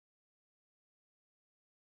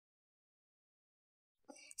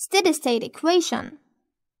Steady state equation.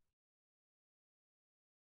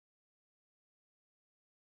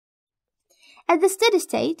 At the steady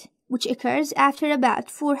state, which occurs after about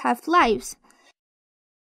 4 half-lives,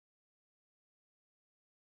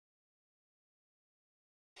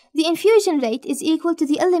 the infusion rate is equal to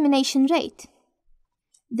the elimination rate.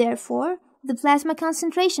 Therefore, the plasma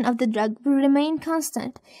concentration of the drug will remain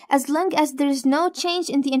constant as long as there is no change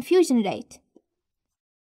in the infusion rate.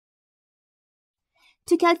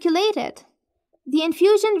 To calculate it, the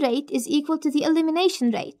infusion rate is equal to the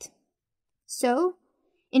elimination rate. So,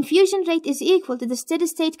 infusion rate is equal to the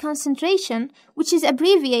steady-state concentration, which is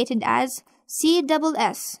abbreviated as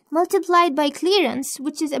CSS, multiplied by clearance,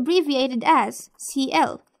 which is abbreviated as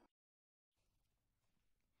CL.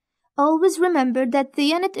 Always remember that the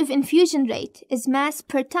unit of infusion rate is mass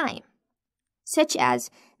per time, such as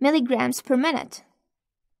milligrams per minute.